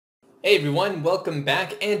Hey everyone, welcome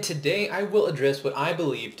back, and today I will address what I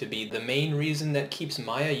believe to be the main reason that keeps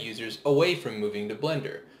Maya users away from moving to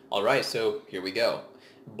Blender. Alright, so here we go.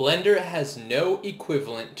 Blender has no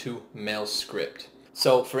equivalent to Mel-Script.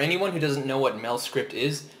 So for anyone who doesn't know what Mel-Script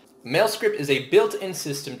is a built-in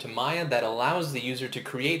system to Maya that allows the user to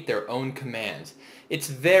create their own commands. It's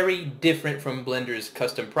very different from Blender's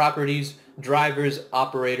custom properties, drivers,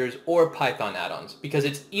 operators, or Python add-ons because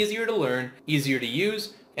it's easier to learn, easier to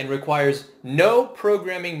use, and requires no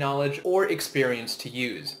programming knowledge or experience to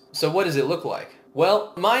use. So what does it look like?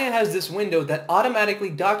 Well, Maya has this window that automatically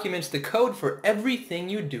documents the code for everything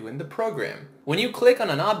you do in the program. When you click on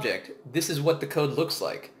an object, this is what the code looks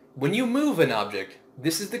like. When you move an object,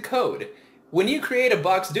 this is the code. When you create a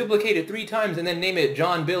box, duplicate it 3 times, and then name it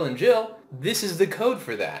John, Bill, and Jill, this is the code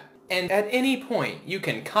for that. And at any point, you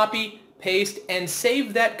can copy, paste, and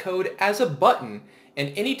save that code as a button,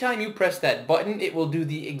 and anytime you press that button, it will do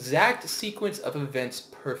the exact sequence of events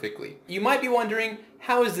perfectly. You might be wondering,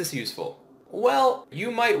 how is this useful? Well, you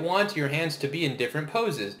might want your hands to be in different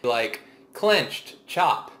poses, like clenched,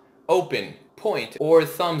 chop, open, point, or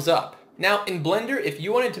thumbs up. Now, in Blender, if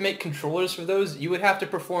you wanted to make controllers for those, you would have to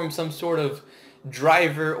perform some sort of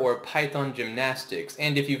driver or Python gymnastics,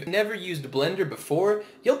 and if you've never used Blender before,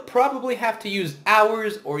 you'll probably have to use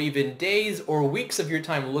hours or even days or weeks of your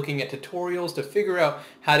time looking at tutorials to figure out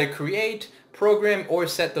how to create, program, or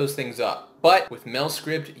set those things up. But with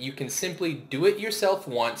Mel-Script, you can simply do it yourself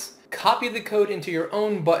once, copy the code into your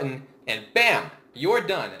own button, and bam! You're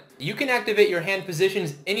done. You can activate your hand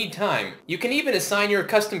positions anytime. You can even assign your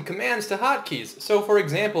custom commands to hotkeys. So for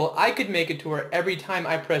example, I could make it to where every time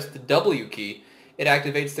I press the W key, it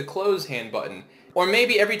activates the close hand button. Or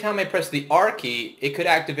maybe every time I press the R key, it could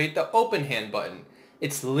activate the open hand button.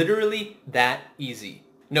 It's literally that easy.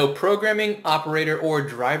 No programming, operator, or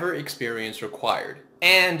driver experience required.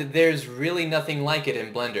 And there's really nothing like it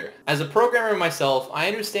in Blender. As a programmer myself, I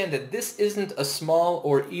understand that this isn't a small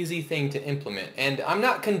or easy thing to implement, and I'm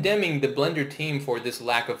not condemning the Blender team for this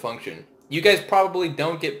lack of function. You guys probably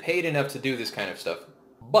don't get paid enough to do this kind of stuff.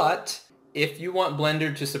 But if you want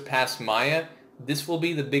Blender to surpass Maya, this will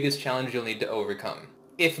be the biggest challenge you'll need to overcome.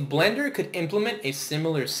 If Blender could implement a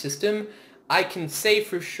similar system, I can say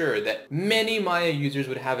for sure that many Maya users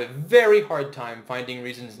would have a very hard time finding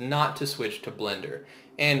reasons not to switch to Blender.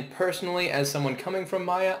 And personally, as someone coming from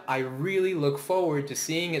Maya, I really look forward to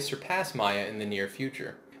seeing it surpass Maya in the near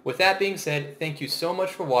future. With that being said, thank you so much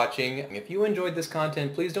for watching. If you enjoyed this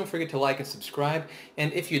content, please don't forget to like and subscribe.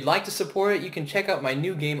 And if you'd like to support it, you can check out my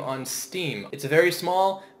new game on Steam. It's a very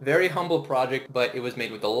small, very humble project, but it was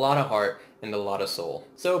made with a lot of heart and a lot of soul.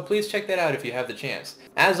 So please check that out if you have the chance.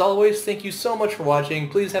 As always, thank you so much for watching.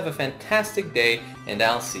 Please have a fantastic day, and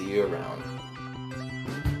I'll see you around.